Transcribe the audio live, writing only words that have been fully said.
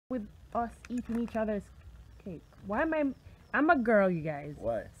us eating each other's cake. Why am I? I'm a girl, you guys.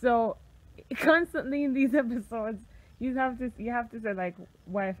 Why? So constantly in these episodes, you have to say like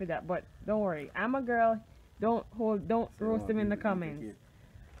why for that. But don't worry, I'm a girl. Don't So roast them in the comments. cake.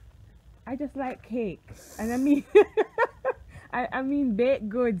 I just like cake, and I mean, I mean baked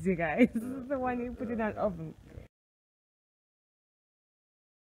goods, you guys. This is the one you put in an oven.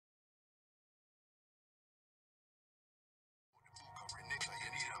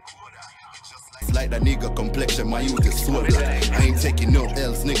 It's like that nigga complexion, my youth is so black. I ain't taking no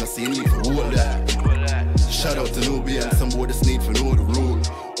else, nigga, see need for all that. Shout out to Nubia and some boy that's need for know the rule.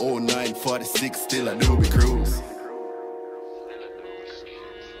 0946, still a Adobe Cruise.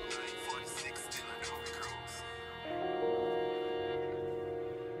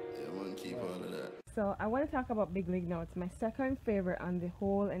 Yeah, man, keep all of that. So I want to talk about Big League now. It's my second favorite on the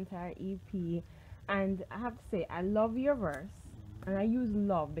whole entire EP, and I have to say I love your verse, and I use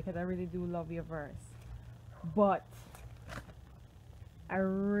love because I really do love your verse, but I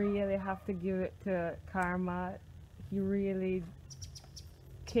really have to give it to Karma. He really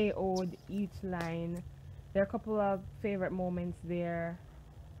KO'd each line. There are a couple of favorite moments there.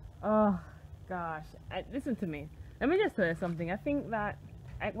 Oh gosh, listen to me. Let me just tell you something. I think that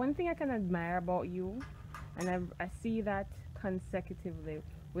one thing I can admire about you, and I see that consecutively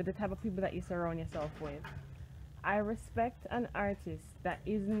with the type of people that you surround yourself with. I respect an artist that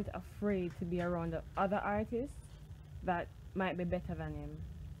isn't afraid to be around the other artists that might be better than him.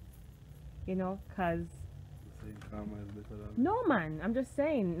 You know, because Saying Karma is better than no man, I'm just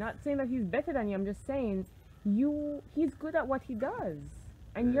saying, not saying that he's better than you, I'm just saying he's good at what he does.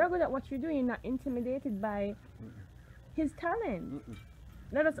 And Yeah. you're good at what you're doing, you're not intimidated by his talent. Mm-mm.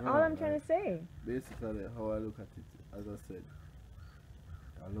 That's No, all I'm trying like- to say. Basically, how I look at it, as I said,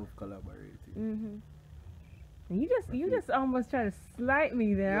 I love collaborating. You just almost try to slight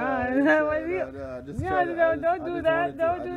me there. Yeah, huh? yeah, What do you- no, I just No, try to- no, I don't just do wanted that. to- Don't I do